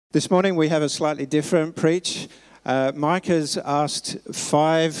This morning we have a slightly different preach. Mike has asked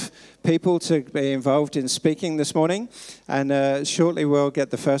 5 people to be involved in speaking this morning, and shortly we'll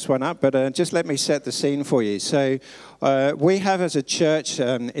get the first one up, but just let me set the scene for you. So we have as a church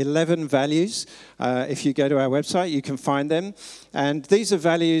 11 values. If you go to our website, you can find them. And these are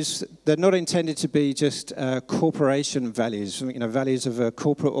values, they're not intended to be just corporation values, values of a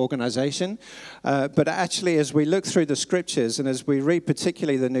corporate organization. But actually, as we look through the scriptures and as we read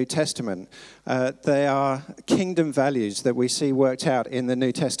particularly the New Testament, they are kingdom values that we see worked out in the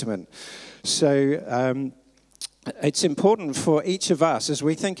New Testament. So it's important for each of us, as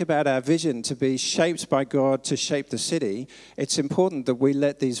we think about our vision to be shaped by God to shape the city, it's important that we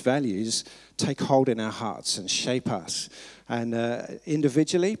let these values take hold in our hearts and shape us, and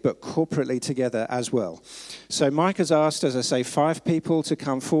individually, but corporately together as well. So Mike has asked, as I say, 5 people to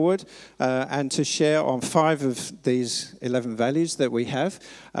come forward and to share on 5 of these 11 values that we have.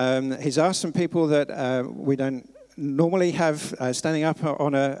 He's asked some people that we don't normally have standing up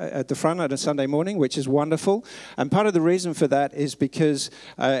at the front on a Sunday morning, which is wonderful. And part of the reason for that is because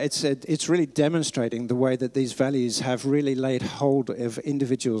it's really demonstrating the way that these values have really laid hold of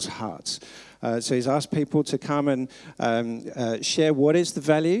individuals' hearts. So he's asked people to come and share what is the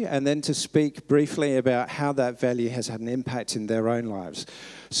value, and then to speak briefly about how that value has had an impact in their own lives.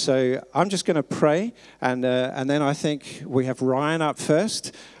 So I'm just going to pray, and then I think we have Ryan up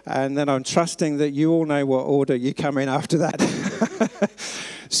first, and then I'm trusting that you all know what order you come in after that.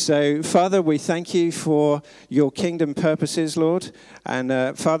 So, Father, we thank you for your kingdom purposes, Lord.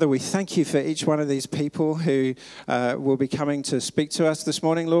 And, Father, we thank you for each one of these people who will be coming to speak to us this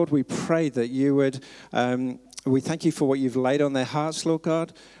morning, Lord. We pray that you would... we thank you for what you've laid on their hearts, Lord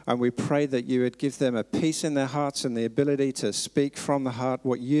God, and we pray that you would give them a peace in their hearts and the ability to speak from the heart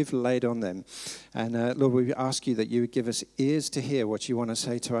what you've laid on them. And Lord, we ask you that you would give us ears to hear what you want to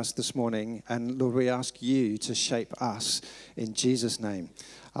say to us this morning. And Lord, we ask you to shape us in Jesus' name.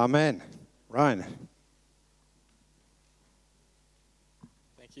 Amen. Ryan.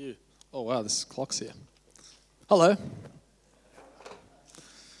 Thank you. Oh, wow, this clock's here. Hello.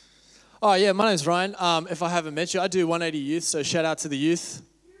 Oh, yeah, my name's Ryan. If I haven't met you, I do 180 Youth, so shout out to the youth.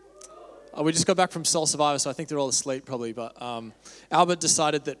 We just got back from Soul Survivor, so I think they're all asleep probably, but Albert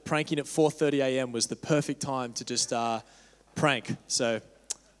decided that pranking at 4:30 a.m. was the perfect time to just prank, so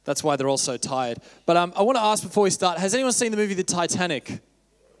that's why they're all so tired. But I want to ask before we start, has anyone seen the movie The Titanic?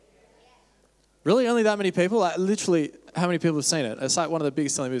 Really? Only that many people? Like, literally, how many people have seen it? It's like one of the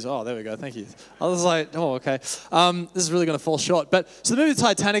biggest selling movies. Oh, there we go. Thank you. I was like, oh, okay. This is really going to fall short. But so the movie The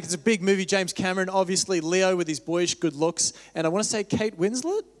Titanic is a big movie. James Cameron, obviously Leo with his boyish good looks. And I want to say Kate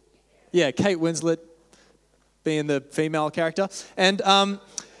Winslet? Yeah, Kate Winslet being the female character. And the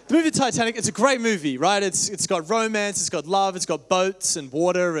movie Titanic, it's a great movie, right? It's got romance, it's got love, it's got boats and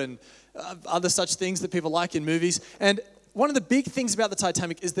water and other such things that people like in movies. And one of the big things about the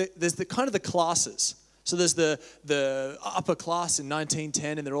Titanic is that there's the kind of the classes. So there's the upper class in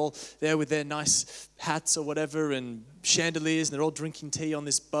 1910, and they're all there with their nice hats or whatever and chandeliers, and they're all drinking tea on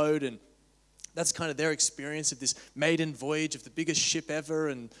this boat, and that's kind of their experience of this maiden voyage of the biggest ship ever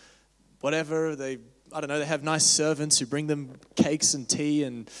and whatever. They have nice servants who bring them cakes and tea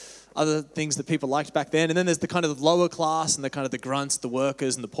and other things that people liked back then. And then there's the kind of lower class and the kind of the grunts, the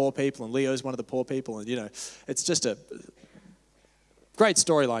workers and the poor people, and Leo's one of the poor people, and it's just a great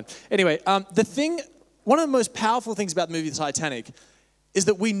storyline. Anyway, one of the most powerful things about the movie The Titanic is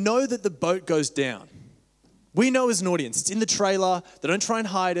that we know that the boat goes down. We know as an audience. It's in the trailer. They don't try and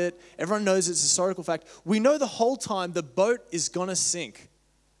hide it. Everyone knows it's a historical fact. We know the whole time the boat is going to sink.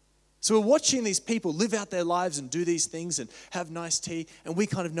 So we're watching these people live out their lives and do these things and have nice tea, and we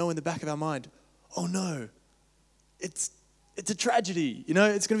kind of know in the back of our mind, oh no, it's a tragedy,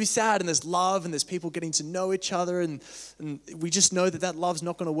 it's going to be sad, and there's love, and there's people getting to know each other, and we just know that love's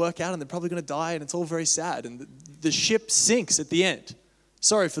not going to work out, and they're probably going to die, and it's all very sad, and the ship sinks at the end.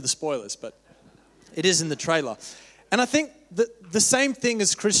 Sorry for the spoilers, but it is in the trailer. And I think that the same thing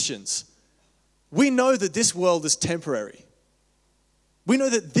as Christians. We know that this world is temporary. We know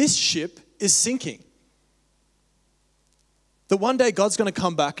that this ship is sinking. That one day God's going to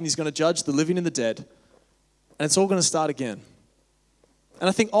come back, and he's going to judge the living and the dead, and it's all going to start again. And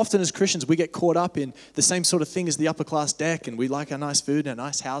I think often as Christians, we get caught up in the same sort of thing as the upper class deck, and we like our nice food and our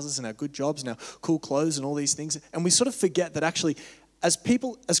nice houses and our good jobs and our cool clothes and all these things. And we sort of forget that actually, as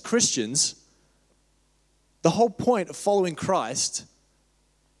Christians, the whole point of following Christ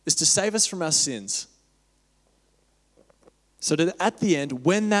is to save us from our sins. So that at the end,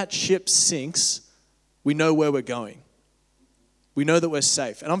 when that ship sinks, we know where we're going. We know that we're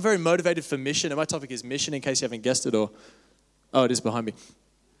safe. And I'm very motivated for mission. And my topic is mission, in case you haven't guessed it, or... Oh, it is behind me.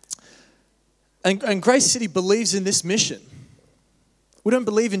 And Grace City believes in this mission. We don't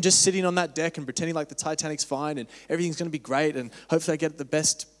believe in just sitting on that deck and pretending like the Titanic's fine and everything's going to be great and hopefully I get the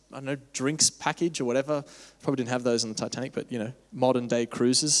best, I don't know, drinks package or whatever. Probably didn't have those on the Titanic, but, modern day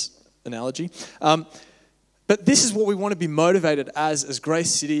cruises analogy. But this is what we want to be motivated as Grace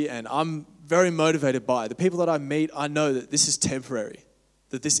City, and I'm very motivated by. The people that I meet, I know that this is temporary,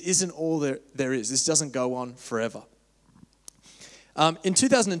 that this isn't all there is. This doesn't go on forever. In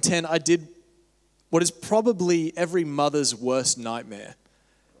 2010, I did what is probably every mother's worst nightmare.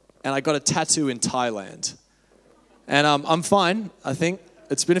 And I got a tattoo in Thailand. And I'm fine, I think.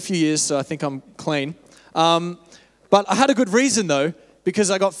 It's been a few years, so I think I'm clean. But I had a good reason, though,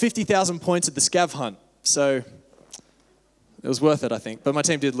 because I got 50,000 points at the scav hunt. So it was worth it, I think. But my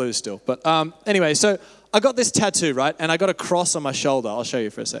team did lose still. But anyway, so I got this tattoo, right? And I got a cross on my shoulder. I'll show you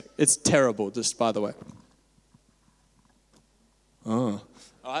for a sec. It's terrible, just by the way. Oh.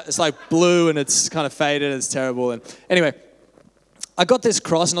 It's like blue and it's kind of faded and it's terrible. And anyway, I got this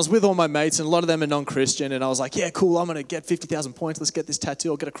cross and I was with all my mates and a lot of them are non-Christian. And I was like, yeah, cool, I'm going to get 50,000 points. Let's get this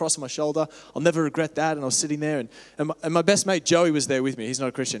tattoo. I'll get a cross on my shoulder. I'll never regret that. And I was sitting there and my best mate, Joey, was there with me. He's not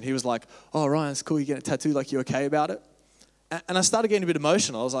a Christian. He was like, oh, Ryan, it's cool. You get a tattoo. Like, you okay about it? And I started getting a bit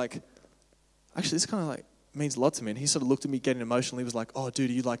emotional. I was like, actually, this kind of like means a lot to me. And he sort of looked at me getting emotional. He was like, oh, dude,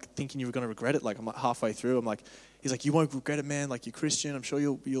 are you like thinking you were going to regret it? Like, I'm like halfway through. I'm like, he's like, you won't regret it, man. Like, you're Christian. I'm sure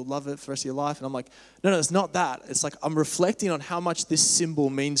you'll love it for the rest of your life. And I'm like, no, it's not that. It's like I'm reflecting on how much this symbol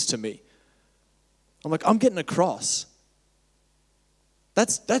means to me. I'm like, I'm getting a cross.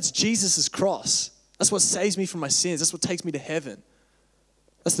 That's Jesus' cross. That's what saves me from my sins. That's what takes me to heaven.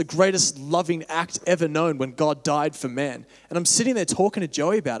 That's the greatest loving act ever known when God died for man. And I'm sitting there talking to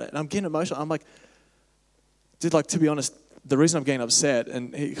Joey about it. And I'm getting emotional. I'm like, dude, like, to be honest, the reason I'm getting upset,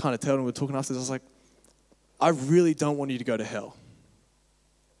 and he kind of told me we were talking after this, I was like, I really don't want you to go to hell.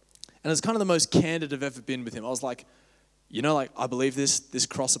 And it's kind of the most candid I've ever been with him. I was like, like, I believe this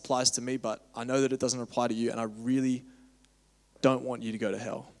cross applies to me, but I know that it doesn't apply to you, and I really don't want you to go to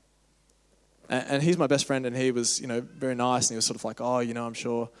hell. And he's my best friend, and he was, very nice, and he was sort of like, oh, I'm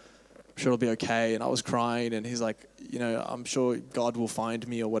sure it'll be okay. And I was crying, and he's like, I'm sure God will find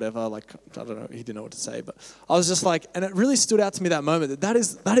me or whatever. Like, I don't know, he didn't know what to say, but I was just like, and it really stood out to me that moment that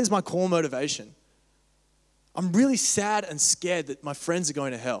is my core motivation. I'm really sad and scared that my friends are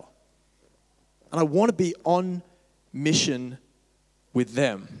going to hell. And I want to be on mission with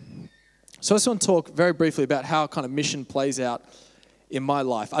them. So I just want to talk very briefly about how kind of mission plays out in my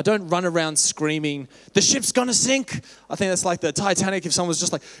life. I don't run around screaming, the ship's going to sink. I think that's like the Titanic if someone was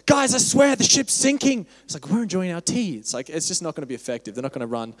just like, guys, I swear the ship's sinking. It's like, we're enjoying our tea. It's like, it's just not going to be effective. They're not going to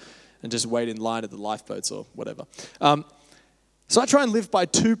run and just wait in line at the lifeboats or whatever. So I try and live by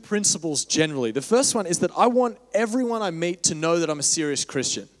two principles generally. The first one is that I want everyone I meet to know that I'm a serious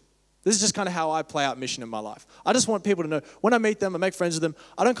Christian. This is just kind of how I play out mission in my life. I just want people to know, when I meet them, I make friends with them,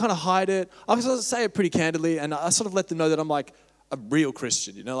 I don't kind of hide it. I sort of say it pretty candidly, and I sort of let them know that I'm like a real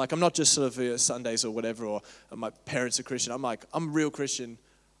Christian, like I'm not just sort of Sundays or whatever, or my parents are Christian. I'm like, I'm a real Christian.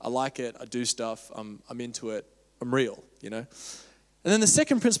 I like it. I do stuff. I'm into it. I'm real, And then the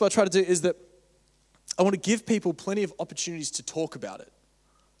second principle I try to do is that I want to give people plenty of opportunities to talk about it.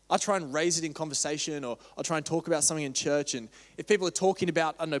 I try and raise it in conversation, or I'll try and talk about something in church. And if people are talking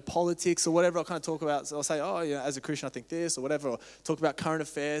about, I don't know, politics or whatever, I'll kind of talk about, so I'll say, oh, as a Christian, I think this or whatever, or talk about current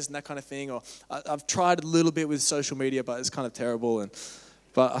affairs and that kind of thing. Or I've tried a little bit with social media, but it's kind of terrible.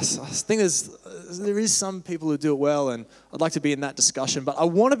 But I think there is some people who do it well, and I'd like to be in that discussion. But I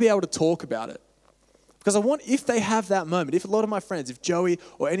want to be able to talk about it. Because I want, if they have that moment, if a lot of my friends, if Joey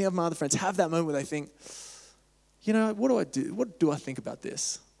or any of my other friends have that moment where they think, what do I do? What do I think about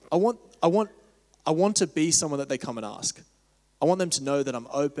this? I want to be someone that they come and ask. I want them to know that I'm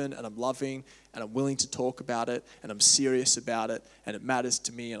open and I'm loving and I'm willing to talk about it and I'm serious about it and it matters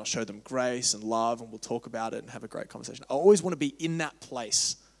to me, and I'll show them grace and love and we'll talk about it and have a great conversation. I always want to be in that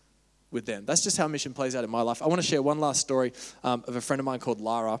place with them. That's just how mission plays out in my life. I want to share one last story of a friend of mine called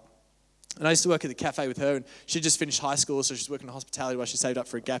Lara. And I used to work at the cafe with her, and she just finished high school, so she's working in hospitality while she saved up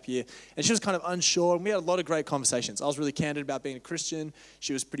for a gap year. And she was kind of unsure, and we had a lot of great conversations. I was really candid about being a Christian.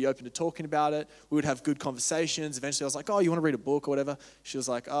 She was pretty open to talking about it. We would have good conversations. Eventually, I was like, oh, you want to read a book or whatever? She was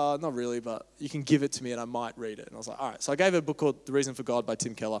like, oh, not really, but you can give it to me and I might read it. And I was like, all right. So I gave her a book called The Reason for God by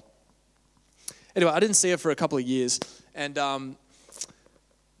Tim Keller. Anyway, I didn't see her for a couple of years, and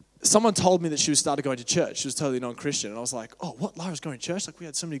someone told me that she was started going to church. She was totally non-Christian. And I was like, oh, what? Lara's going to church? Like, we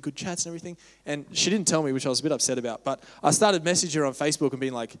had so many good chats and everything. And she didn't tell me, which I was a bit upset about. But I started messaging her on Facebook and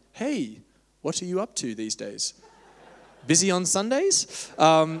being like, hey, what are you up to these days? Busy on Sundays?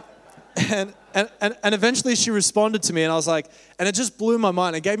 And eventually she responded to me, and I was like, and it just blew my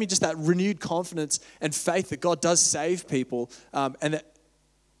mind. It gave me just that renewed confidence and faith that God does save people, and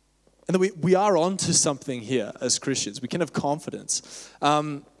that we are onto something here as Christians. We can have confidence.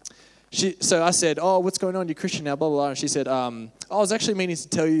 So I said, oh, what's going on? You're Christian now, blah, blah, blah. And she said, I was actually meaning to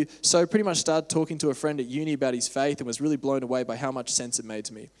tell you, so pretty much started talking to a friend at uni about his faith and was really blown away by how much sense it made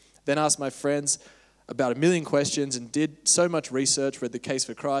to me. Then asked my friends about 1 million questions and did so much research, read The Case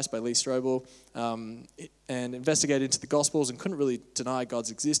for Christ by Lee Strobel, and investigated into the Gospels and couldn't really deny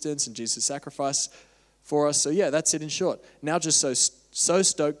God's existence and Jesus' sacrifice for us. So yeah, that's it in short. Now just so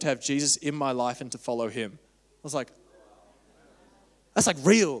stoked to have Jesus in my life and to follow him. I was like, that's like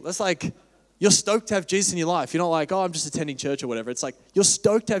real. That's like, you're stoked to have Jesus in your life. You're not like, oh, I'm just attending church or whatever. It's like, you're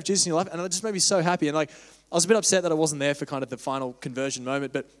stoked to have Jesus in your life. And it just made me so happy. And like, I was a bit upset that I wasn't there for kind of the final conversion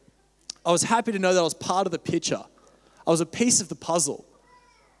moment, but I was happy to know that I was part of the picture. I was a piece of the puzzle.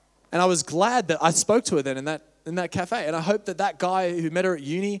 And I was glad that I spoke to her then in that cafe. And I hope that guy who met her at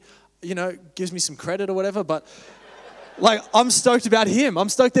uni, gives me some credit or whatever. But like, I'm stoked about him. I'm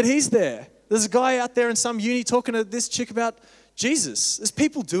stoked that he's there. There's a guy out there in some uni talking to this chick about Jesus. There's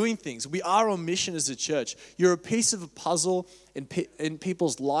people doing things. We are on mission as a church. You're a piece of a puzzle in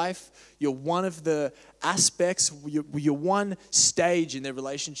people's life. You're one of the aspects. You're one stage in their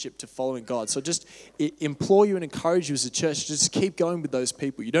relationship to following God. So just implore you and encourage you as a church to just keep going with those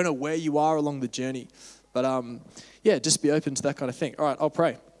people. You don't know where you are along the journey. But just be open to that kind of thing. All right, I'll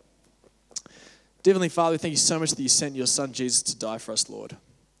pray. Dear Heavenly Father, thank you so much that you sent your son Jesus to die for us, Lord.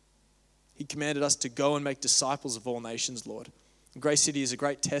 He commanded us to go and make disciples of all nations, Lord. And Grace City is a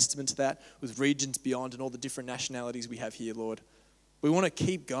great testament to that, with regions beyond and all the different nationalities we have here, Lord. We want to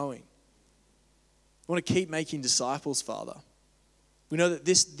keep going. We want to keep making disciples, Father. We know that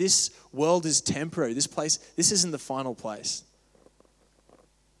this world is temporary. This isn't the final place.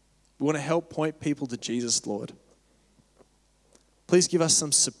 We want to help point people to Jesus, Lord. Please give us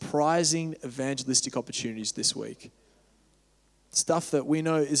some surprising evangelistic opportunities this week. Stuff that we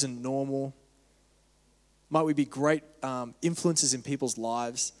know isn't normal. Might we be great influences in people's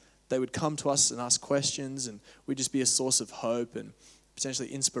lives? They would come to us and ask questions, and we'd just be a source of hope and potentially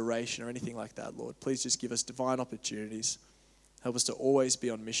inspiration or anything like that, Lord. Please just give us divine opportunities. Help us to always be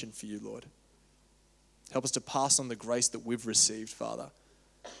on mission for you, Lord. Help us to pass on the grace that we've received, Father.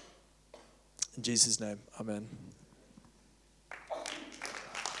 In Jesus' name, amen.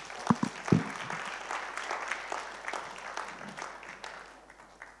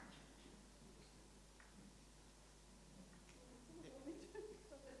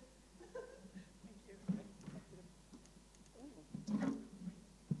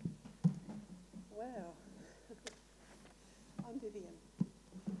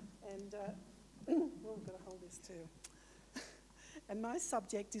 I've got to hold this too. And my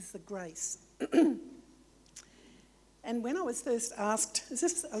subject is the grace. And when I was first asked, is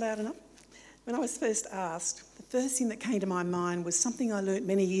this loud enough? When I was first asked, the first thing that came to my mind was something I learnt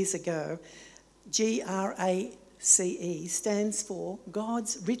many years ago. GRACE stands for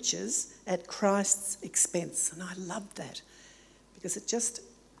God's riches at Christ's expense. And I loved that because it just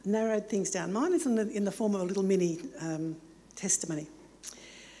narrowed things down. Mine is in the form of a little mini testimony.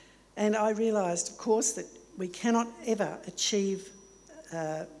 And I realised, of course, that we cannot ever achieve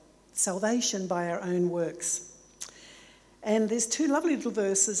salvation by our own works. And there's two lovely little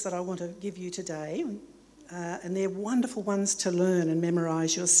verses that I want to give you today, and they're wonderful ones to learn and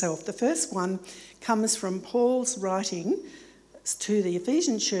memorise yourself. The first one comes from Paul's writing to the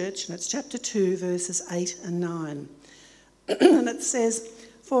Ephesian church, and it's chapter 2, verses 8 and 9. And it says,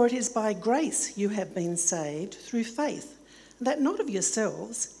 "For it is by grace you have been saved through faith, that not of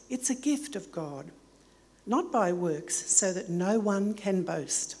yourselves, it's a gift of God, not by works, so that no one can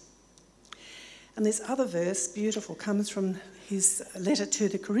boast." And this other verse, beautiful, comes from his letter to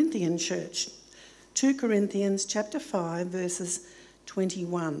the Corinthian church, 2 Corinthians chapter 5, verses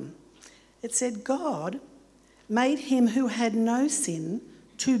 21. It said, "God made him who had no sin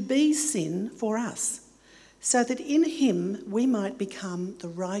to be sin for us, so that in him we might become the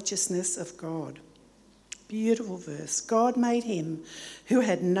righteousness of God." Beautiful verse. God made him who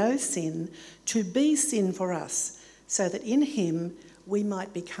had no sin to be sin for us, so that in him we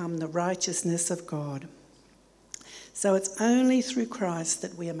might become the righteousness of God. So it's only through Christ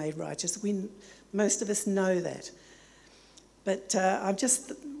that we are made righteous. Most of us know that. But I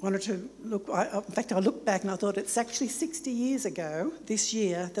just wanted to look, in fact, I looked back and I thought it's actually 60 years ago this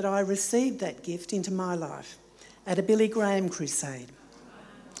year that I received that gift into my life at a Billy Graham crusade.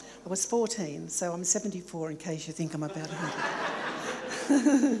 I was 14, so I'm 74 in case you think I'm about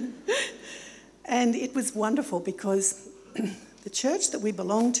 100. And it was wonderful because the church that we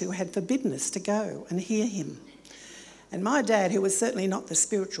belonged to had forbidden us to go and hear him. And my dad, who was certainly not the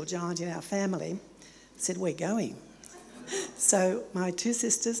spiritual giant in our family, said, "We're going." So my two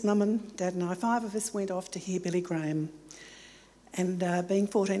sisters, Mum and Dad and I, 5 of us went off to hear Billy Graham. And being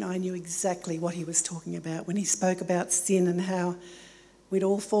 14, I knew exactly what he was talking about when he spoke about sin and how we'd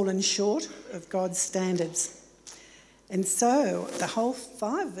all fallen short of God's standards. And so the whole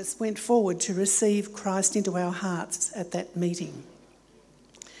 5 of us went forward to receive Christ into our hearts at that meeting.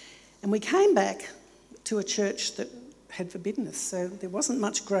 And we came back to a church that had forbidden us, so there wasn't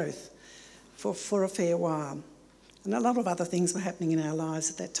much growth for a fair while. And a lot of other things were happening in our lives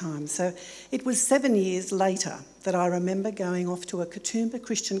at that time. So it was 7 years later that I remember going off to a Katoomba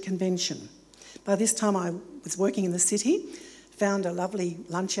Christian convention. By this time I was working in the city, found a lovely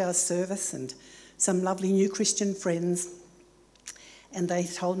lunch hour service and some lovely new Christian friends, and they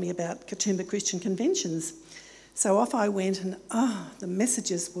told me about Katoomba Christian conventions. So off I went, and the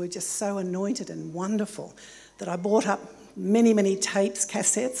messages were just so anointed and wonderful that I bought up many, many tapes,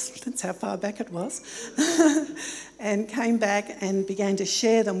 cassettes, that's how far back it was, and came back and began to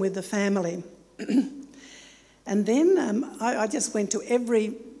share them with the family. And then I just went to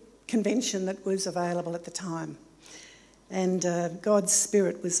every convention that was available at the time. And God's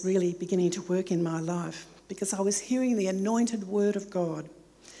Spirit was really beginning to work in my life because I was hearing the anointed word of God,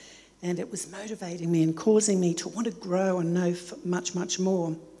 and it was motivating me and causing me to want to grow and know much, much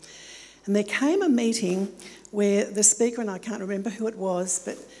more. And there came a meeting where the speaker, and I can't remember who it was,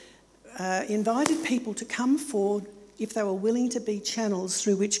 but invited people to come forward if they were willing to be channels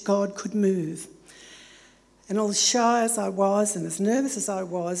through which God could move. And as shy as I was and as nervous as I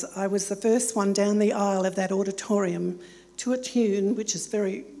was the first one down the aisle of that auditorium to a tune which is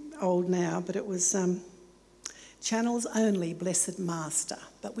very old now, but it was "Channels only, blessed Master,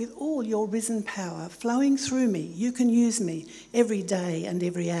 but with all your risen power flowing through me, you can use me every day and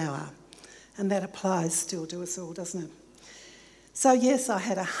every hour." And that applies still to us all, doesn't it? So yes, I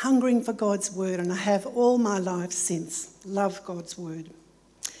had a hungering for God's word, and I have all my life since. Love God's word.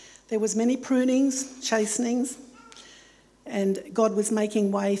 There was many prunings, chastenings, and God was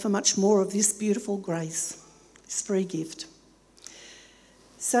making way for much more of this beautiful grace, this free gift.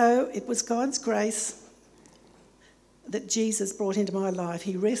 So it was God's grace that Jesus brought into my life.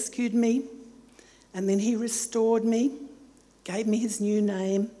 He rescued me, and then he restored me, gave me his new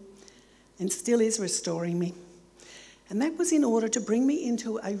name, and still is restoring me. And that was in order to bring me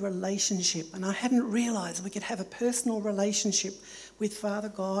into a relationship. And I hadn't realised we could have a personal relationship with Father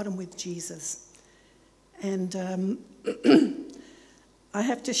God and with Jesus. And I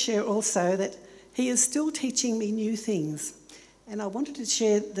have to share also that he is still teaching me new things. And I wanted to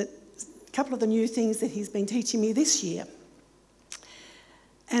share a couple of the new things that he's been teaching me this year.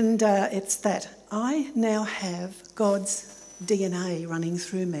 And it's that I now have God's DNA running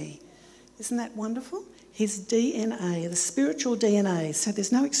through me. Isn't that wonderful? His DNA, the spiritual DNA. So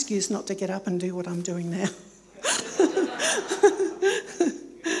there's no excuse not to get up and do what I'm doing now.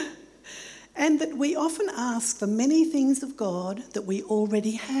 And that we often ask for many things of God that we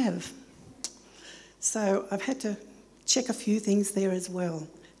already have. So I've had to check a few things there as well.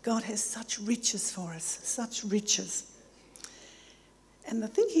 God has such riches for us, such riches. And the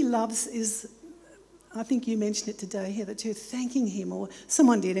thing he loves is, I think you mentioned it today, Heather, too, thanking him, or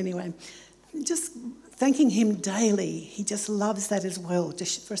someone did anyway. Just thanking him daily. He just loves that as well,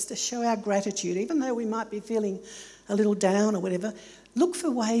 for us to show our gratitude. Even though we might be feeling a little down or whatever, look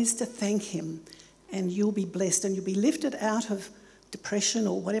for ways to thank him, and you'll be blessed and you'll be lifted out of depression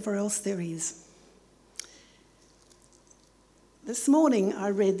or whatever else there is. This morning I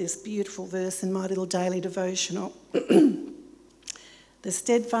read this beautiful verse in my little daily devotional. The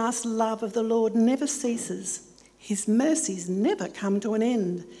steadfast love of the Lord never ceases. His mercies never come to an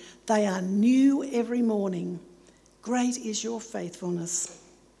end. They are new every morning. Great is your faithfulness.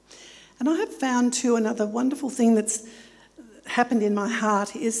 And I have found too another wonderful thing that's happened in my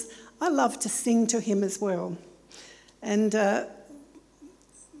heart is I love to sing to him as well. And I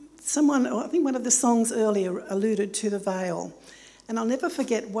think one of the songs earlier alluded to the veil. And I'll never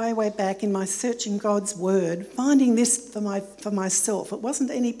forget way back in my searching God's word, finding this for myself. It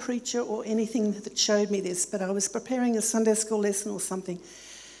wasn't any preacher or anything that showed me this, but I was preparing a Sunday school lesson or something.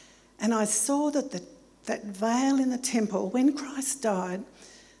 And I saw that that veil in the temple, when Christ died,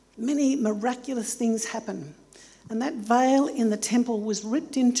 many miraculous things happened. And that veil in the temple was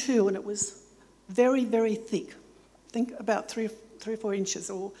ripped in two, and it was very, very thick. I think about 3 or 4 inches,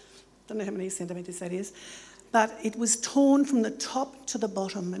 or I don't know how many centimetres that is. But it was torn from the top to the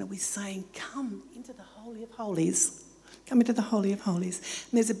bottom, and it was saying, "Come into the Holy of Holies." Come into the Holy of Holies.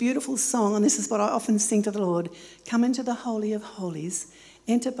 And there's a beautiful song, and this is what I often sing to the Lord. Come into the Holy of Holies,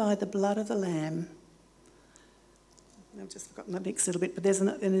 enter by the blood of the Lamb. I've just forgotten the next little bit, but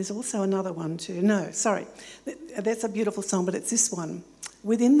there's also another one too. No, sorry. That's a beautiful song, but it's this one.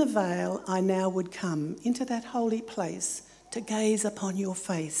 Within the veil I now would come, into that holy place, to gaze upon your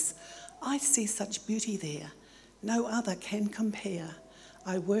face. I see such beauty there, no other can compare.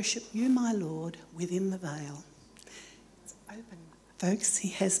 I worship you, my Lord, within the veil. It's open. Folks, he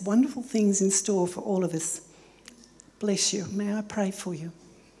has wonderful things in store for all of us. Bless you. May I pray for you?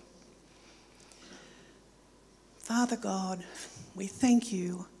 Father God, we thank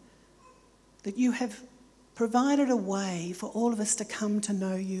you that you have provided a way for all of us to come to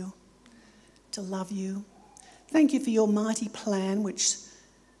know you, to love you. Thank you for your mighty plan which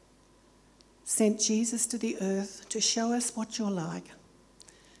sent Jesus to the earth to show us what you're like.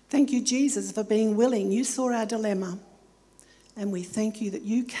 Thank you, Jesus, for being willing. You saw our dilemma, and we thank you that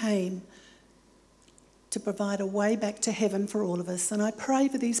you came to provide a way back to heaven for all of us. And I pray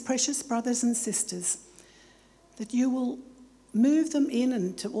for these precious brothers and sisters that you will move them in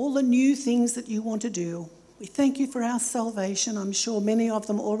into all the new things that you want to do. We thank you for our salvation. I'm sure many of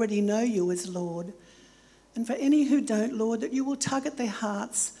them already know you as Lord. And for any who don't, Lord, that you will tug at their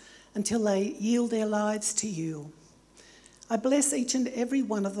hearts until they yield their lives to you. I bless each and every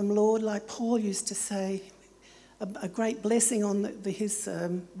one of them, Lord, like Paul used to say, a great blessing on his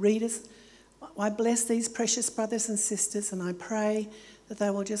readers. I bless these precious brothers and sisters, and I pray that they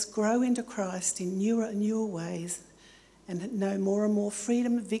will just grow into Christ in newer and newer ways and know more and more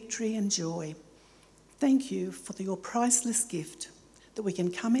freedom, victory and joy. Thank you for your priceless gift that we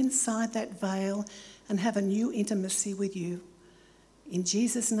can come inside that veil and have a new intimacy with you. In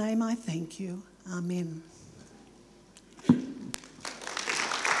Jesus' name I thank you. Amen.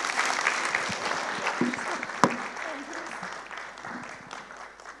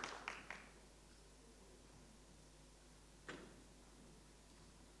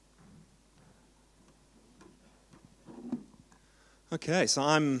 Okay, so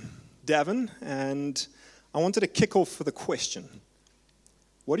I'm Davin, and I wanted to kick off with a question.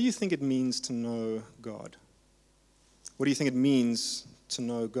 What do you think it means to know God? What do you think it means to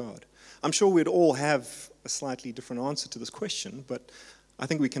know God? I'm sure we'd all have a slightly different answer to this question, but I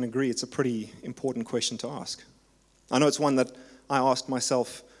think we can agree it's a pretty important question to ask. I know it's one that I asked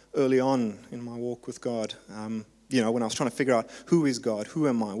myself early on in my walk with God, when I was trying to figure out who is God, who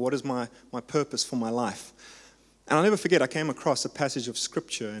am I, what is my purpose for my life. And I'll never forget, I came across a passage of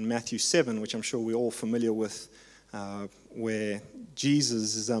Scripture in Matthew 7, which I'm sure we're all familiar with, where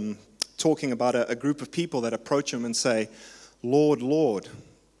Jesus is talking about a group of people that approach him and say, Lord, Lord,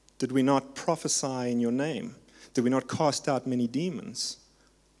 did we not prophesy in your name? Did we not cast out many demons?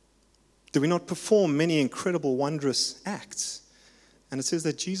 Did we not perform many incredible, wondrous acts? And it says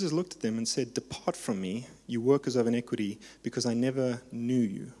that Jesus looked at them and said, depart from me, you workers of iniquity, because I never knew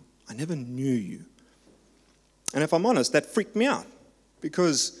you. I never knew you. And if I'm honest, that freaked me out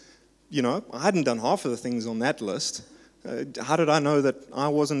because, I hadn't done half of the things on that list. How did I know that I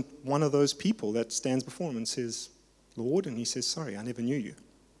wasn't one of those people that stands before him and says, Lord? And he says, sorry, I never knew you.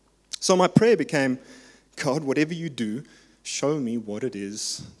 So my prayer became, God, whatever you do, show me what it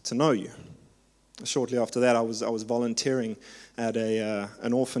is to know you. Shortly after that, I was volunteering at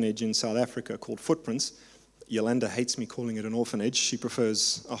an orphanage in South Africa called Footprints. Yolanda hates me calling it an orphanage. She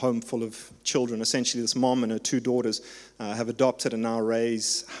prefers a home full of children. Essentially, this mom and her two daughters have adopted and now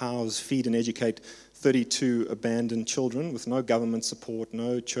raise, house, feed, and educate 32 abandoned children with no government support,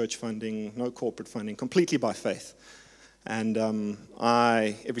 no church funding, no corporate funding, completely by faith. And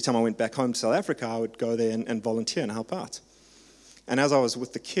every time I went back home to South Africa, I would go there and volunteer and help out. And as I was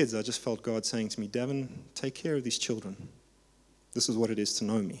with the kids, I just felt God saying to me, Davin, take care of these children. This is what it is to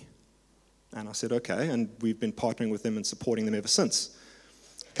know me. And I said, okay, and we've been partnering with them and supporting them ever since.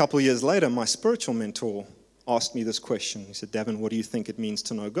 A couple of years later, my spiritual mentor asked me this question. He said, Davin, what do you think it means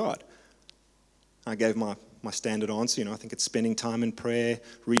to know God? I gave my standard answer. I think it's spending time in prayer,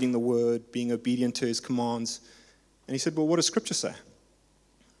 reading the Word, being obedient to His commands. And he said, well, what does Scripture say?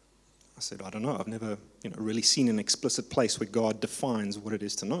 I said, I don't know. I've never really seen an explicit place where God defines what it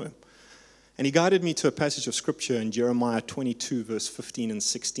is to know Him. And he guided me to a passage of Scripture in Jeremiah 22, verse 15 and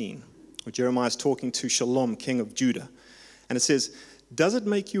 16. Where Jeremiah is talking to Shalom, king of Judah. And it says, does it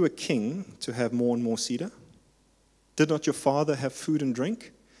make you a king to have more and more cedar? Did not your father have food and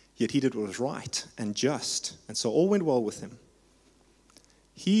drink? Yet he did what was right and just, and so all went well with him.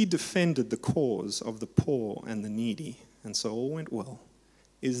 He defended the cause of the poor and the needy, and so all went well.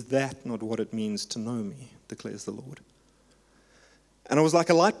 Is that not what it means to know me, declares the Lord? And it was like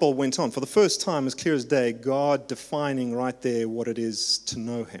a light bulb went on. For the first time, as clear as day, God defining right there what it is to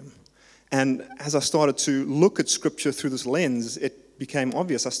know him. And as I started to look at Scripture through this lens, it became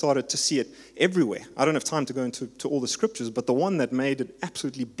obvious. I started to see it everywhere. I don't have time to go into all the Scriptures, but the one that made it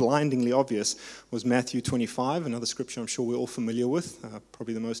absolutely blindingly obvious was Matthew 25, another Scripture I'm sure we're all familiar with,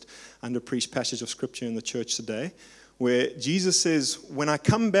 probably the most underpreached passage of Scripture in the church today, where Jesus says, when I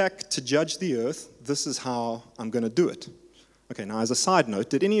come back to judge the earth, this is how I'm going to do it. Okay, now as a side note,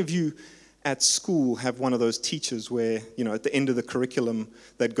 did any of you at school have one of those teachers where, at the end of the curriculum,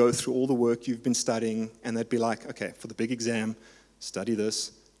 they'd go through all the work you've been studying and they'd be like, okay, for the big exam, study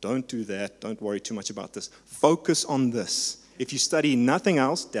this, don't do that, don't worry too much about this. Focus on this. If you study nothing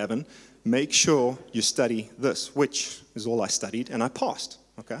else, Davin, make sure you study this, which is all I studied, and I passed,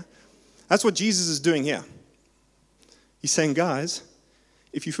 okay? That's what Jesus is doing here. He's saying, guys,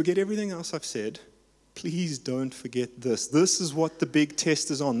 if you forget everything else I've said, please don't forget this. This is what the big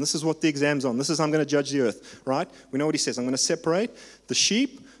test is on. This is what the exam's on. This is how I'm going to judge the earth, right? We know what he says. I'm going to separate the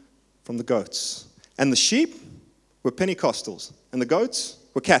sheep from the goats. And the sheep were Pentecostals, and the goats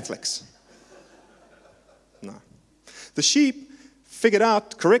were Catholics. No. The sheep figured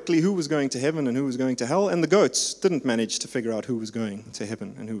out correctly who was going to heaven and who was going to hell, and the goats didn't manage to figure out who was going to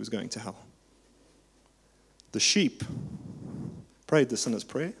heaven and who was going to hell. The sheep prayed the sinner's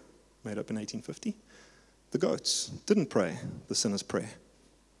prayer, made up in 1850. The goats didn't pray the sinner's prayer.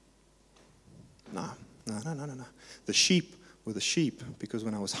 No. The sheep were the sheep because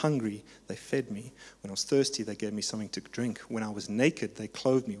when I was hungry, they fed me. When I was thirsty, they gave me something to drink. When I was naked, they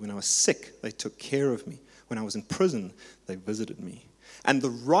clothed me. When I was sick, they took care of me. When I was in prison, they visited me. And the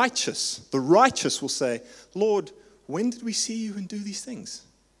righteous will say, Lord, when did we see you and do these things?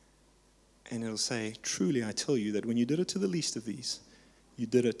 And it'll say, truly, I tell you that when you did it to the least of these, you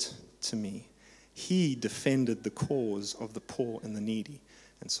did it to me. He defended the cause of the poor and the needy,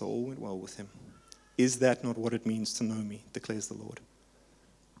 and so all went well with him. Is that not what it means to know me, declares the Lord?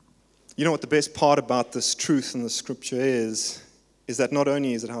 You know what the best part about this truth in the Scripture is that not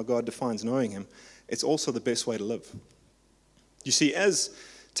only is it how God defines knowing him, it's also the best way to live. You see, as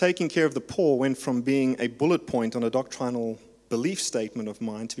taking care of the poor went from being a bullet point on a doctrinal belief statement of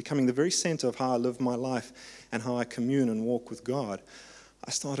mine to becoming the very center of how I live my life and how I commune and walk with God, I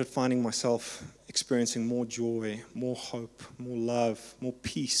started finding myself experiencing more joy, more hope, more love, more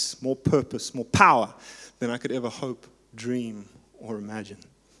peace, more purpose, more power than I could ever hope, dream, or imagine.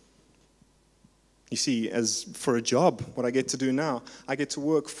 You see, as for a job, what I get to do now, I get to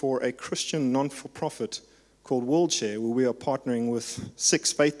work for a Christian non-for-profit called WorldShare, where we are partnering with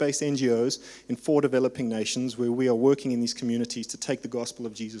 6 faith-based NGOs in 4 developing nations, where we are working in these communities to take the gospel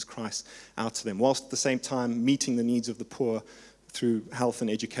of Jesus Christ out to them, whilst at the same time meeting the needs of the poor through health and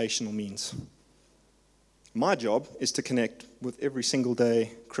educational means. My job is to connect with every single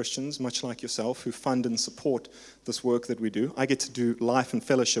day Christians, much like yourself, who fund and support this work that we do. I get to do life and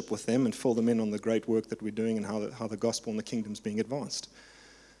fellowship with them and fill them in on the great work that we're doing and how the gospel and the kingdom is being advanced.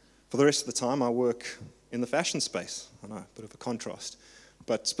 For the rest of the time, I work in the fashion space. I know, a bit of a contrast.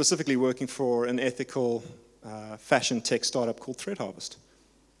 But specifically working for an ethical fashion tech startup called Thread Harvest.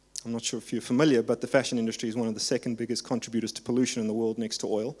 I'm not sure if you're familiar, but the fashion industry is one of the second biggest contributors to pollution in the world next to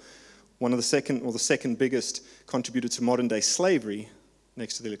oil. The second biggest contributor to modern day slavery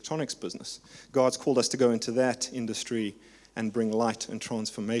next to the electronics business. God's called us to go into that industry and bring light and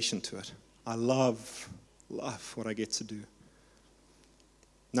transformation to it. I love what I get to do.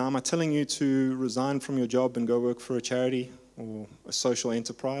 Now, am I telling you to resign from your job and go work for a charity or a social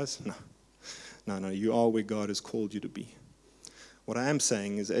enterprise? No, you are where God has called you to be. What I am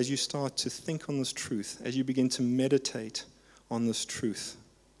saying is, as you start to think on this truth, as you begin to meditate on this truth,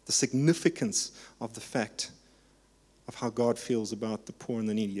 the significance of the fact of how God feels about the poor and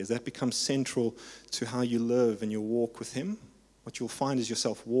the needy, as that becomes central to how you live and your walk with him, what you'll find is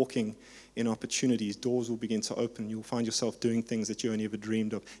yourself walking in opportunities. Doors will begin to open. You'll find yourself doing things that you only ever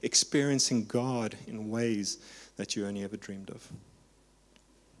dreamed of, experiencing God in ways that you only ever dreamed of.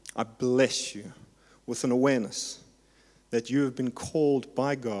 I bless you with an awareness that you have been called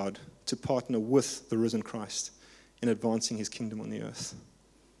by God to partner with the risen Christ in advancing his kingdom on the earth.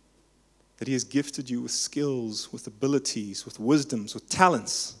 That he has gifted you with skills, with abilities, with wisdoms, with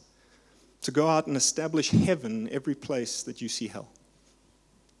talents to go out and establish heaven in every place that you see hell.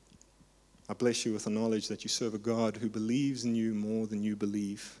 I bless you with the knowledge that you serve a God who believes in you more than you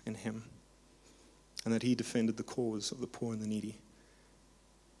believe in him, and that he defended the cause of the poor and the needy.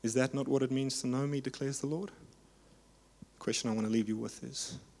 Is that not what it means to know me, declares the Lord? The question I want to leave you with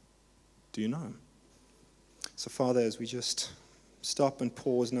is, do you know him? So, Father, as we just stop and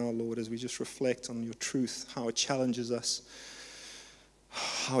pause now, Lord, as we just reflect on your truth, how it challenges us,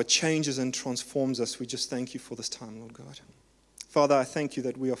 how it changes and transforms us. We just thank you for this time, Lord God. Father, I thank you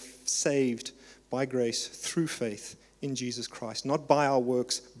that we are saved by grace through faith in Jesus Christ, not by our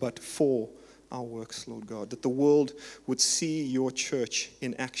works, but for our works, Lord God, that the world would see your church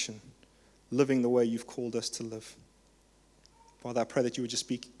in action, living the way you've called us to live. Father, I pray that you would just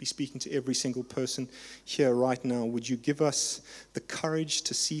be speaking to every single person here right now. Would you give us the courage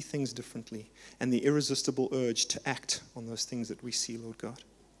to see things differently and the irresistible urge to act on those things that we see, Lord God.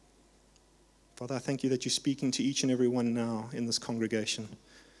 Father, I thank you that you're speaking to each and every one now in this congregation.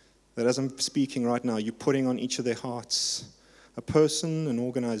 That as I'm speaking right now, you're putting on each of their hearts a person, an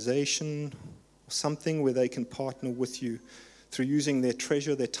organization, or something where they can partner with you through using their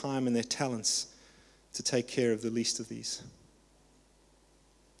treasure, their time, and their talents to take care of the least of these.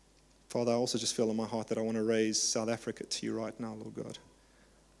 Father, I also just feel in my heart that I want to raise South Africa to you right now, Lord God.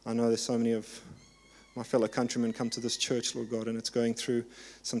 I know there's so many of my fellow countrymen come to this church, Lord God, and it's going through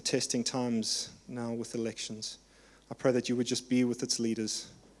some testing times now with elections. I pray that you would just be with its leaders.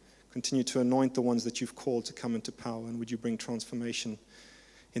 Continue to anoint the ones that you've called to come into power, and would you bring transformation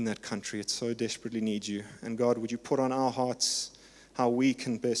in that country? It so desperately needs you. And God, would you put on our hearts how we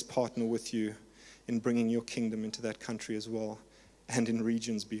can best partner with you in bringing your kingdom into that country as well, and in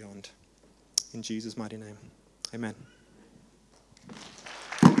regions beyond. In Jesus' mighty name, amen.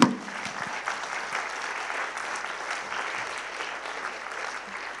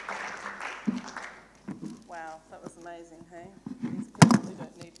 Wow, that was amazing, hey? These people who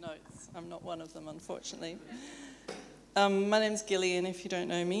don't need notes. I'm not one of them, unfortunately. My name's Gillian, if you don't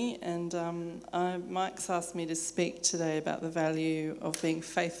know me, and Mike's asked me to speak today about the value of being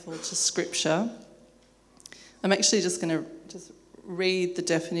faithful to Scripture. I'm actually just going to read the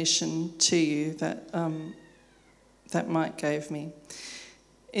definition to you that Mike gave me.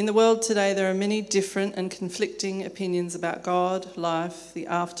 In the world today, there are many different and conflicting opinions about God, life, the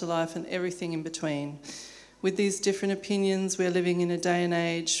afterlife, and everything in between. With these different opinions, we're living in a day and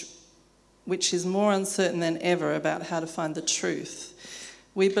age which is more uncertain than ever about how to find the truth.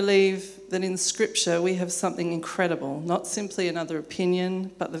 We believe that in Scripture we have something incredible, not simply another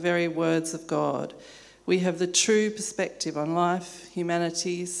opinion, but the very words of God. We have the true perspective on life,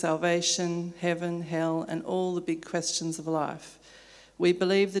 humanity, salvation, heaven, hell, and all the big questions of life. We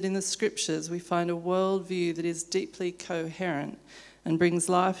believe that in the Scriptures we find a worldview that is deeply coherent and brings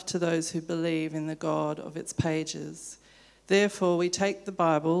life to those who believe in the God of its pages. Therefore, we take the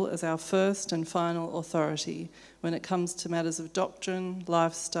Bible as our first and final authority when it comes to matters of doctrine,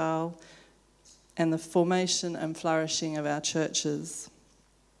 lifestyle, and the formation and flourishing of our churches.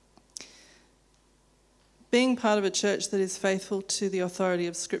 Being part of a church that is faithful to the authority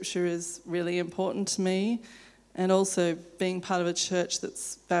of Scripture is really important to me, and also being part of a church that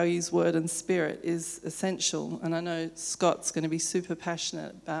values word and spirit is essential. And I know Scott's going to be super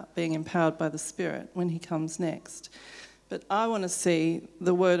passionate about being empowered by the Spirit when he comes next. But I want to see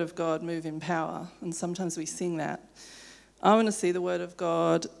the Word of God move in power, and sometimes we sing that. I want to see the Word of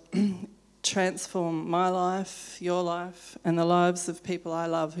God transform my life, your life, and the lives of people I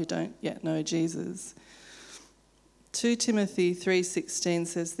love who don't yet know Jesus. 2 Timothy 3:16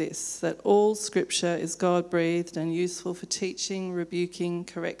 says this, that all Scripture is God-breathed and useful for teaching, rebuking,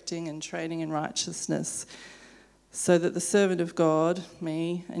 correcting, and training in righteousness, so that the servant of God,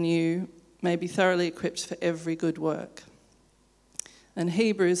 me and you, may be thoroughly equipped for every good work. And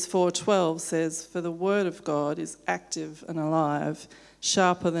Hebrews 4:12 says, for the word of God is active and alive,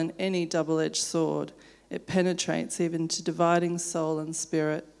 sharper than any double-edged sword. It penetrates even to dividing soul and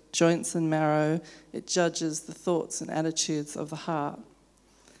spirit, joints and marrow. It judges the thoughts and attitudes of the heart.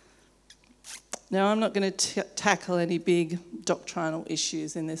 Now, I'm not going to tackle any big doctrinal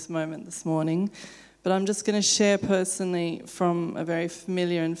issues in this moment this morning, but I'm just going to share personally from a very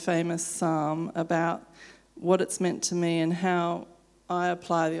familiar and famous psalm about what it's meant to me and how I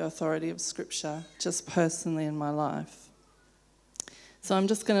apply the authority of Scripture just personally in my life. So I'm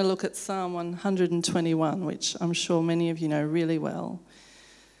just going to look at Psalm 121, which I'm sure many of you know really well.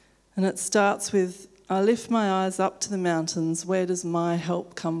 And it starts with, I lift my eyes up to the mountains, where does my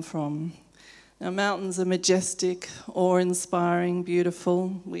help come from? Now, mountains are majestic, awe-inspiring,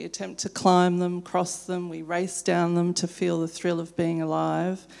 beautiful. We attempt to climb them, cross them, we race down them to feel the thrill of being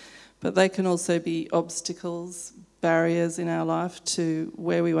alive. But they can also be obstacles, barriers in our life to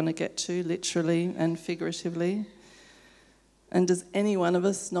where we want to get to, literally and figuratively. And does any one of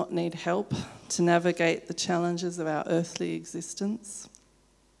us not need help to navigate the challenges of our earthly existence?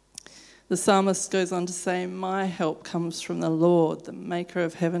 The psalmist goes on to say, my help comes from the Lord, the maker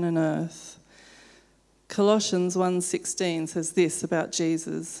of heaven and earth. Colossians 1:16 says this about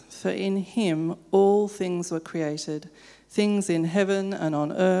Jesus, for in him all things were created, things in heaven and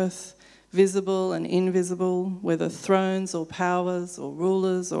on earth, visible and invisible, whether thrones or powers or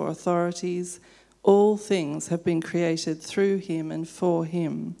rulers or authorities, all things have been created through him and for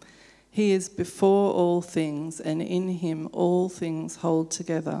him. He is before all things, and in him all things hold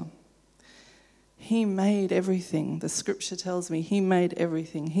together. He made everything. The scripture tells me he made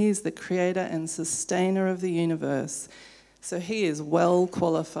everything. He is the creator and sustainer of the universe. So he is well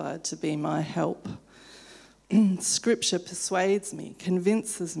qualified to be my help. Scripture persuades me,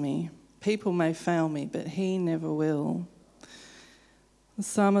 convinces me. People may fail me, but he never will. The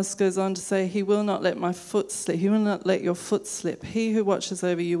psalmist goes on to say, he will not let my foot slip. He will not let your foot slip. He who watches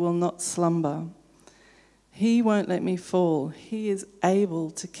over you will not slumber. He won't let me fall. He is able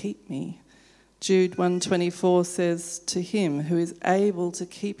to keep me. Jude 1:24 says, to him who is able to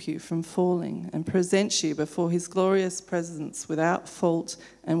keep you from falling and present you before his glorious presence without fault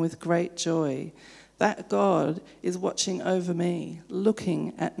and with great joy. That God is watching over me,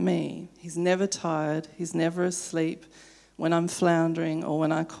 looking at me. He's never tired. He's never asleep when I'm floundering or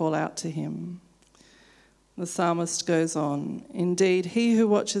when I call out to him. The psalmist goes on, indeed, he who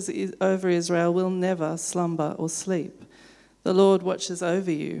watches over Israel will never slumber or sleep. The Lord watches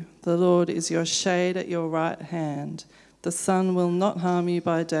over you. The Lord is your shade at your right hand. The sun will not harm you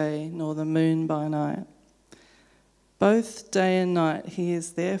by day, nor the moon by night. Both day and night he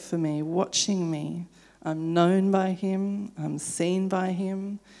is there for me, watching me. I'm known by him. I'm seen by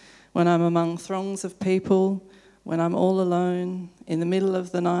him. When I'm among throngs of people, when I'm all alone, in the middle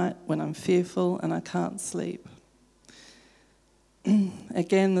of the night, when I'm fearful and I can't sleep.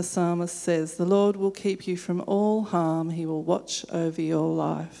 Again, the psalmist says, the Lord will keep you from all harm. He will watch over your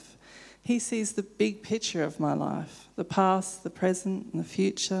life. He sees the big picture of my life, the past, the present, and the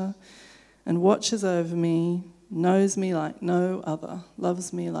future, and watches over me, knows me like no other,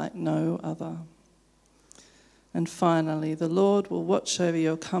 loves me like no other. And finally, the Lord will watch over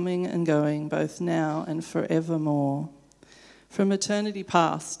your coming and going, both now and forevermore. From eternity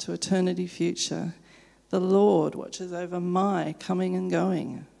past to eternity future, the Lord watches over my coming and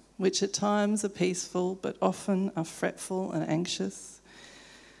going, which at times are peaceful, but often are fretful and anxious.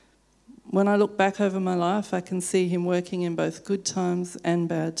 When I look back over my life, I can see him working in both good times and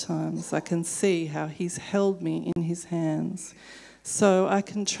bad times. I can see how he's held me in his hands. So I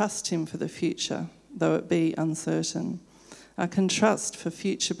can trust him for the future, though it be uncertain. I can trust for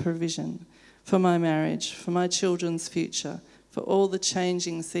future provision, for my marriage, for my children's future, for all the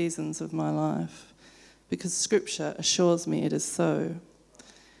changing seasons of my life, because Scripture assures me it is so.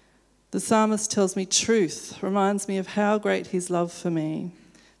 The psalmist tells me truth, reminds me of how great his love for me.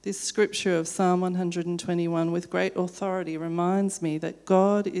 This scripture of Psalm 121 with great authority reminds me that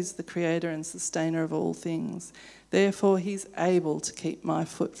God is the creator and sustainer of all things. Therefore, he's able to keep my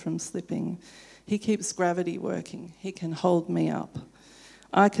foot from slipping. He keeps gravity working. He can hold me up.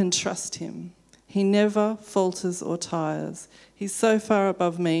 I can trust him. He never falters or tires. He's so far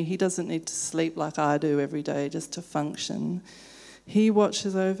above me, he doesn't need to sleep like I do every day just to function. He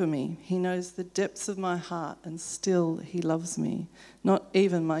watches over me. He knows the depths of my heart, and still he loves me. Not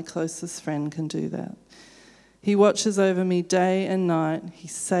even my closest friend can do that. He watches over me day and night. He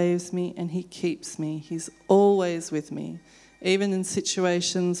saves me and he keeps me. He's always with me. Even in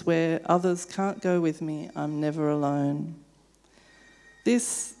situations where others can't go with me, I'm never alone.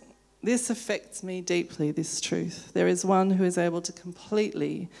 This affects me deeply, this truth. There is one who is able to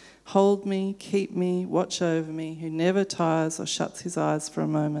completely hold me, keep me, watch over me, who never tires or shuts his eyes for a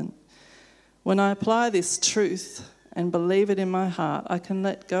moment. When I apply this truth and believe it in my heart, I can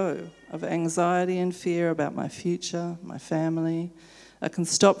let go of anxiety and fear about my future, my family. I can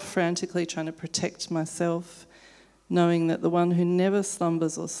stop frantically trying to protect myself, knowing that the one who never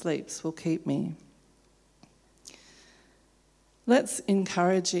slumbers or sleeps will keep me. Let's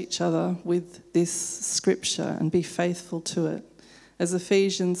encourage each other with this scripture and be faithful to it. As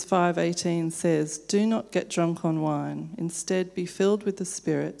Ephesians 5:18 says, do not get drunk on wine. Instead, be filled with the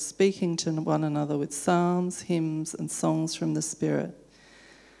Spirit, speaking to one another with psalms, hymns, and songs from the Spirit.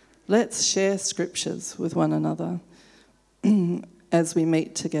 Let's share scriptures with one another as we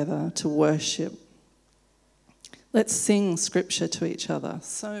meet together to worship. Let's sing scripture to each other.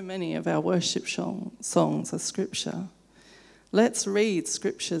 So many of our worship songs are scripture. Let's read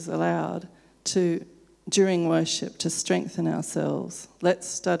scriptures aloud during worship to strengthen ourselves. Let's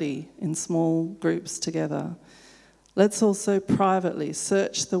study in small groups together. Let's also privately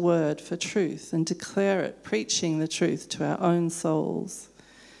search the word for truth and declare it, preaching the truth to our own souls.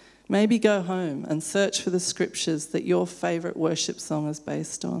 Maybe go home and search for the scriptures that your favourite worship song is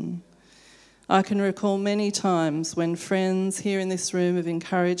based on. I can recall many times when friends here in this room have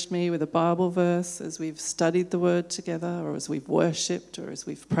encouraged me with a Bible verse as we've studied the Word together, or as we've worshipped, or as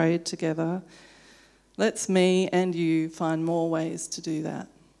we've prayed together. Let's me and you find more ways to do that.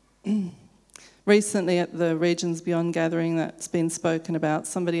 Recently at the Regions Beyond gathering that's been spoken about,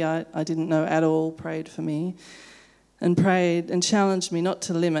 somebody I didn't know at all prayed for me and prayed and challenged me not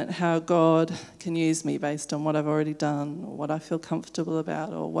to limit how God can use me based on what I've already done or what I feel comfortable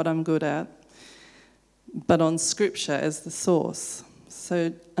about or what I'm good at, but on Scripture as the source.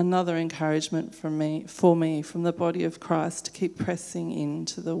 So another encouragement for me from the body of Christ to keep pressing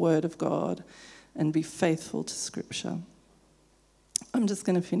into the Word of God and be faithful to Scripture. I'm just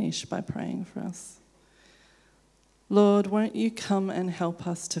going to finish by praying for us. Lord, won't you come and help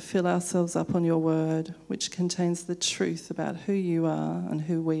us to fill ourselves up on your word, which contains the truth about who you are and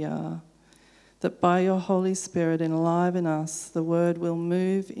who we are, that by your Holy Spirit alive in us, the word will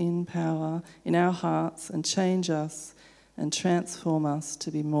move in power in our hearts and change us and transform us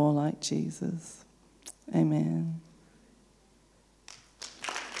to be more like Jesus. Amen.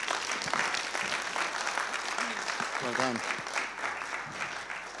 Well done.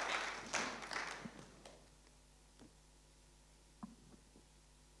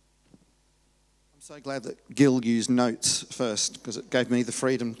 I'm so glad that Gil used notes first because it gave me the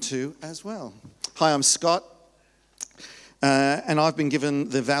freedom to as well. Hi, I'm Scott, and I've been given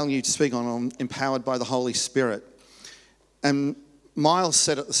the value to speak on. I'm empowered by the Holy Spirit. And Miles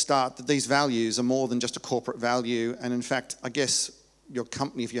said at the start that these values are more than just a corporate value, and in fact, I guess your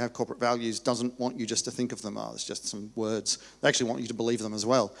company, if you have corporate values, doesn't want you just to think of them as just some words. They actually want you to believe them as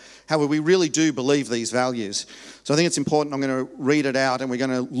well. However, we really do believe these values. So I think it's important. I'm going to read it out and we're going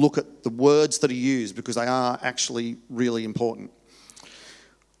to look at the words that are used because they are actually really important.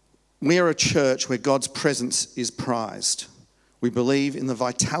 We are a church where God's presence is prized. We believe in the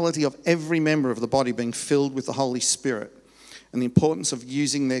vitality of every member of the body being filled with the Holy Spirit and the importance of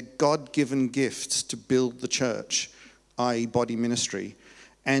using their God-given gifts to build the church, i.e. body ministry,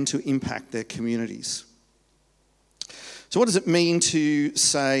 and to impact their communities. So what does it mean to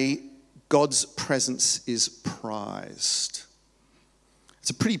say God's presence is prized?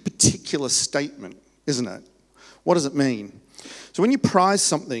 It's a pretty particular statement, isn't it? What does it mean? So when you prize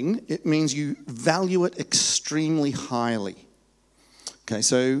something, it means you value it extremely highly. Okay,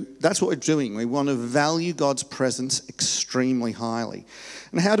 so that's what we're doing. We want to value God's presence extremely highly.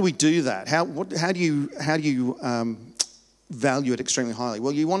 And how do we do that? How do you value it extremely highly?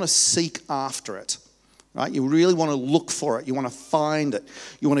 Well, you want to seek after it, right? You really want to look for it. You want to find it.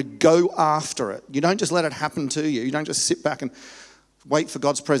 You want to go after it. You don't just let it happen to you. You don't just sit back and wait for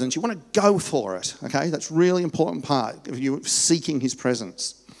God's presence. You want to go for it, okay? That's a really important part of you seeking his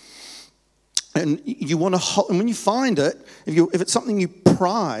presence. And you want to, and when you find it, if it's something you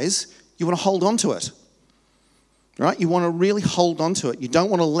prize, you want to hold on to it, right? You want to really hold on to it. You don't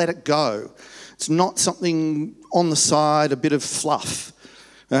want to let it go. It's not something on the side, a bit of fluff.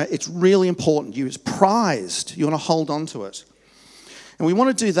 It's really important. It's prized. You want to hold on to it. And we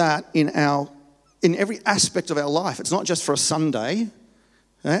want to do that in every aspect of our life. It's not just for a Sunday.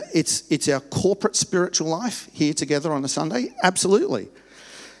 It's our corporate spiritual life here together on a Sunday. Absolutely.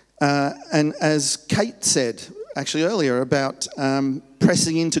 And as Kate said actually earlier about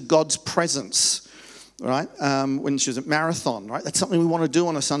pressing into God's presence, right? When she was at Marathon, right? That's something we want to do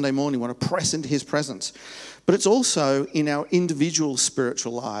on a Sunday morning. We want to press into his presence. But it's also in our individual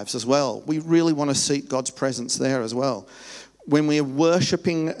spiritual lives as well. We really want to seek God's presence there as well. When we're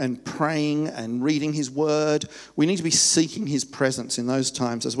worshipping and praying and reading his word, we need to be seeking his presence in those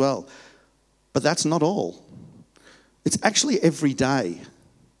times as well. But that's not all. It's actually every day.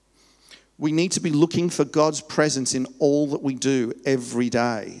 We need to be looking for God's presence in all that we do every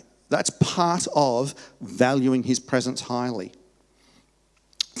day. That's part of valuing his presence highly.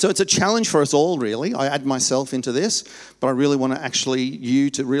 So it's a challenge for us all, really. I add myself into this, but I really want you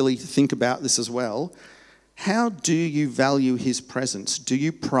to really think about this as well. How do you value his presence? Do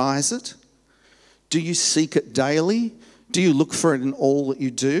you prize it? Do you seek it daily? Do you look for it in all that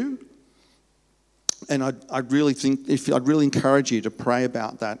you do? And I'd really encourage you to pray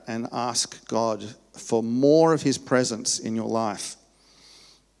about that and ask God for more of his presence in your life.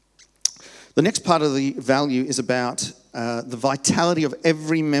 The next part of the value is about the vitality of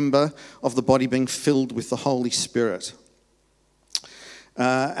every member of the body being filled with the Holy Spirit.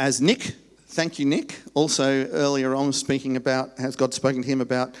 As Nick, thank you, Nick, also earlier on speaking about, has God spoken to him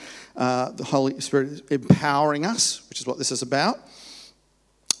about the Holy Spirit empowering us, which is what this is about.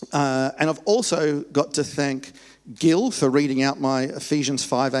 And I've also got to thank Gil for reading out my Ephesians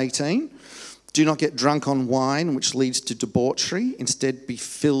 5:18. Do not get drunk on wine, which leads to debauchery. Instead, be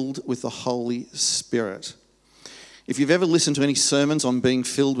filled with the Holy Spirit. If you've ever listened to any sermons on being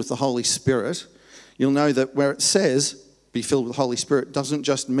filled with the Holy Spirit, you'll know that where it says, be filled with the Holy Spirit, doesn't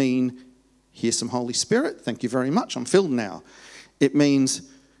just mean, here's some Holy Spirit, thank you very much, I'm filled now. It means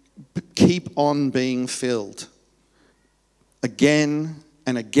keep on being filled. Again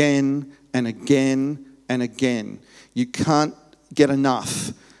and again and again and again. You can't get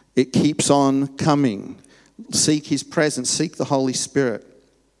enough. It keeps on coming. Seek his presence, seek the Holy Spirit.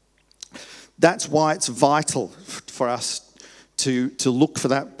 That's why it's vital for us to look for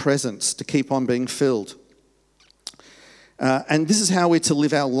that presence, to keep on being filled. And this is how we're to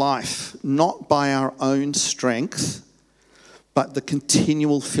live our life, not by our own strength, but the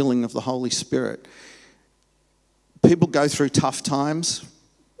continual filling of the Holy Spirit. People go through tough times.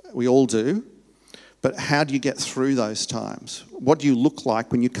 We all do. But how do you get through those times? What do you look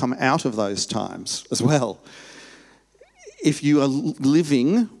like when you come out of those times as well? If you are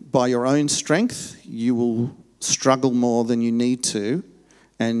living by your own strength, you will struggle more than you need to,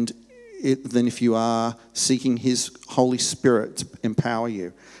 than if you are seeking his Holy Spirit to empower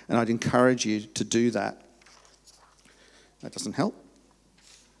you. And I'd encourage you to do that. That doesn't help.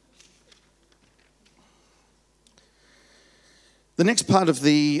 The next part of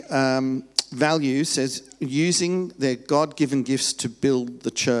the value says using their God-given gifts to build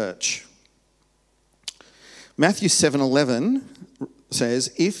the church. Matthew 7:11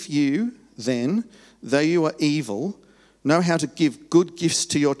 says, if you then, though you are evil, know how to give good gifts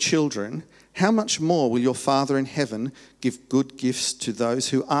to your children, how much more will your Father in heaven give good gifts to those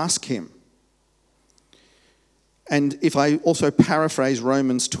who ask him? And if I also paraphrase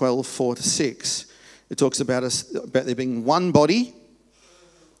Romans 12:4-6, it talks about there being one body,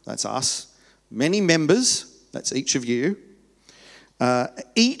 that's us, many members, that's each of you,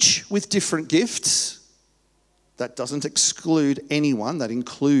 each with different gifts. That doesn't exclude anyone, that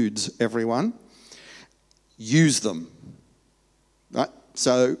includes everyone. Use them. Right?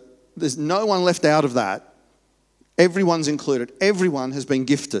 So there's no one left out of that. Everyone's included. Everyone has been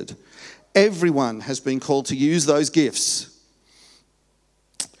gifted. Everyone has been called to use those gifts.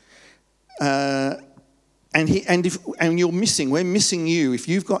 And you're missing. We're missing you. If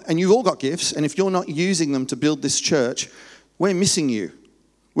you've all got gifts, and if you're not using them to build this church, we're missing you.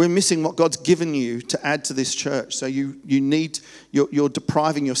 We're missing what God's given you to add to this church. So you're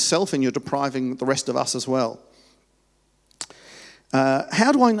depriving yourself, and you're depriving the rest of us as well.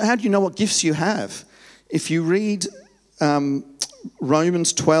 How do you know what gifts you have? If you read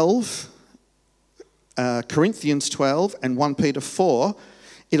Romans 12, Corinthians 12, and 1 Peter 4,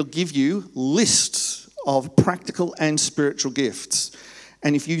 it'll give you lists of practical and spiritual gifts.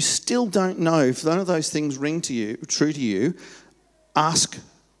 And if you still don't know, if none of those things ring true to you, ask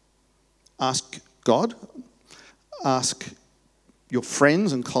God, ask your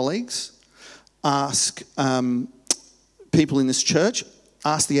friends and colleagues, ask people in this church,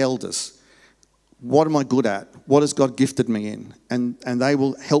 ask the elders, what am I good at? What has God gifted me in? And they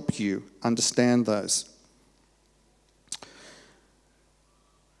will help you understand those.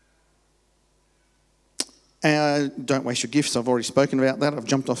 Don't waste your gifts. I've already spoken about that. I've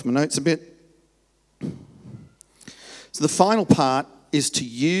jumped off my notes a bit. So the final part is to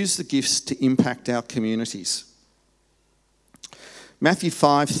use the gifts to impact our communities. Matthew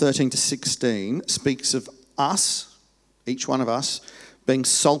 5:13-16 speaks of us, each one of us, being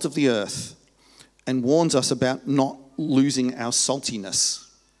salt of the earth, and warns us about not losing our saltiness.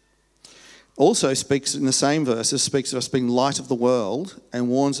 Also speaks in the same verses, speaks of us being light of the world, and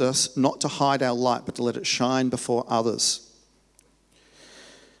warns us not to hide our light, but to let it shine before others.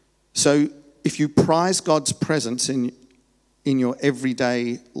 So if you prize God's presence in your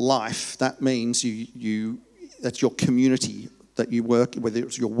everyday life, that means that's your community that you work, whether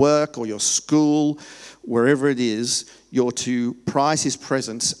it's your work or your school, wherever it is, you're to prize his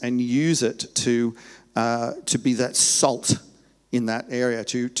presence and use it to be that salt in that area,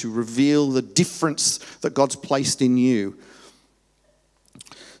 to reveal the difference that God's placed in you.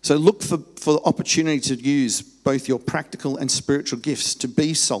 So look for the opportunity to use both your practical and spiritual gifts to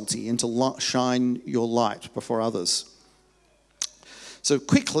be salty and to shine your light before others. So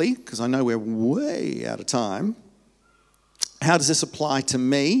quickly, because I know we're way out of time, how does this apply to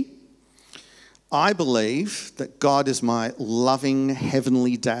me? I believe that God is my loving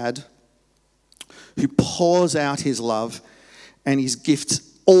heavenly dad who pours out his love and his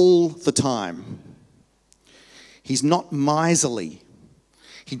gifts all the time. He's not miserly.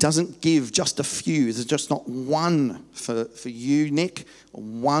 He doesn't give just a few. There's just not one for you, Nick, or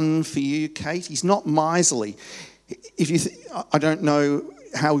one for you, Kate. He's not miserly. I don't know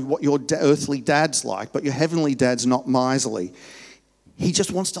what your earthly dad's like, but your heavenly dad's not miserly. He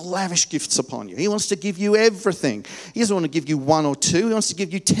just wants to lavish gifts upon you. He wants to give you everything. He doesn't want to give you 1 or 2. He wants to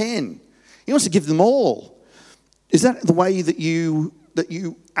give you 10. He wants to give them all. Is that the way that you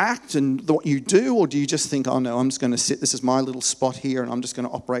act and what you do, or do you just think, oh no, I'm just going to sit, this is my little spot here, and I'm just going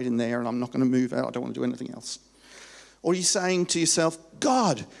to operate in there, and I'm not going to move out, I don't want to do anything else? Or are you saying to yourself,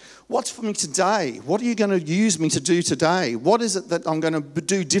 God, what's for me today? What are you going to use me to do today? What is it that I'm going to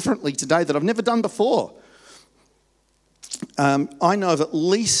do differently today that I've never done before? I know of at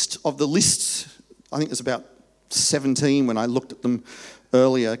least of the lists, I think there's about 17 when I looked at them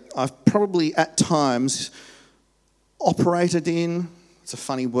earlier, I've probably at times operated in, it's a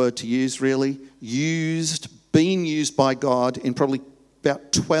funny word to use really, been used by God in probably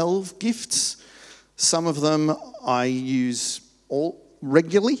about 12 gifts. Some of them I use all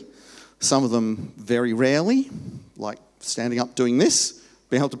regularly, some of them very rarely, like standing up doing this,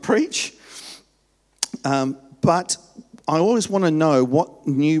 being able to preach. But I always want to know what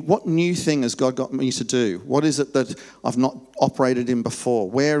new thing has God got me to do? What is it that I've not operated in before?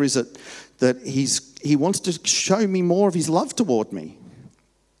 Where is it that He wants to show me more of His love toward me?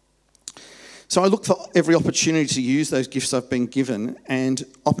 So I look for every opportunity to use those gifts I've been given and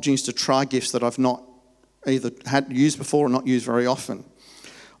opportunities to try gifts that I've not either had used before or not used very often.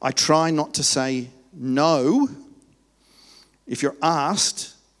 I try not to say no. If you're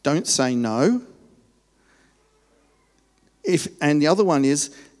asked, don't say no. And the other one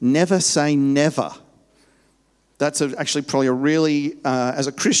is never say never. That's actually probably a really, as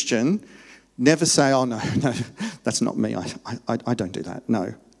a Christian, never say, oh no, that's not me. I don't do that.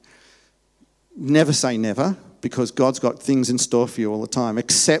 No. Never say never, because God's got things in store for you all the time.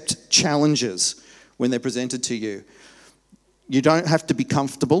 Accept challenges when they're presented to you. You don't have to be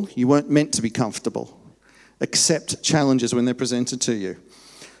comfortable. You weren't meant to be comfortable. Accept challenges when they're presented to you.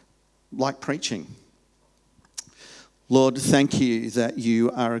 Like preaching. Lord, thank you that you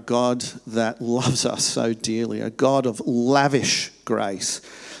are a God that loves us so dearly, a God of lavish grace,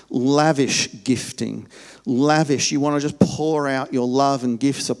 lavish gifting, lavish. You want to just pour out your love and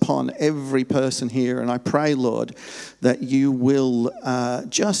gifts upon every person here. And I pray, Lord, that you will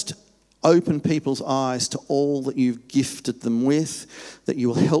just open people's eyes to all that you've gifted them with, that you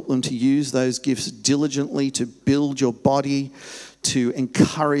will help them to use those gifts diligently to build your body, to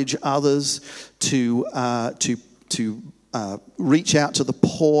encourage others, to reach out to the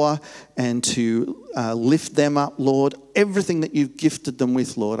poor and to lift them up, Lord. Everything that you've gifted them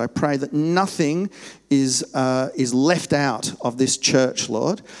with, Lord, I pray that nothing is left out of this church,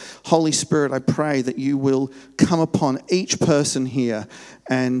 Lord. Holy Spirit, I pray that you will come upon each person here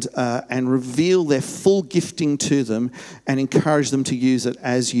and reveal their full gifting to them and encourage them to use it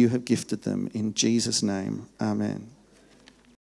as you have gifted them. In Jesus' name, amen.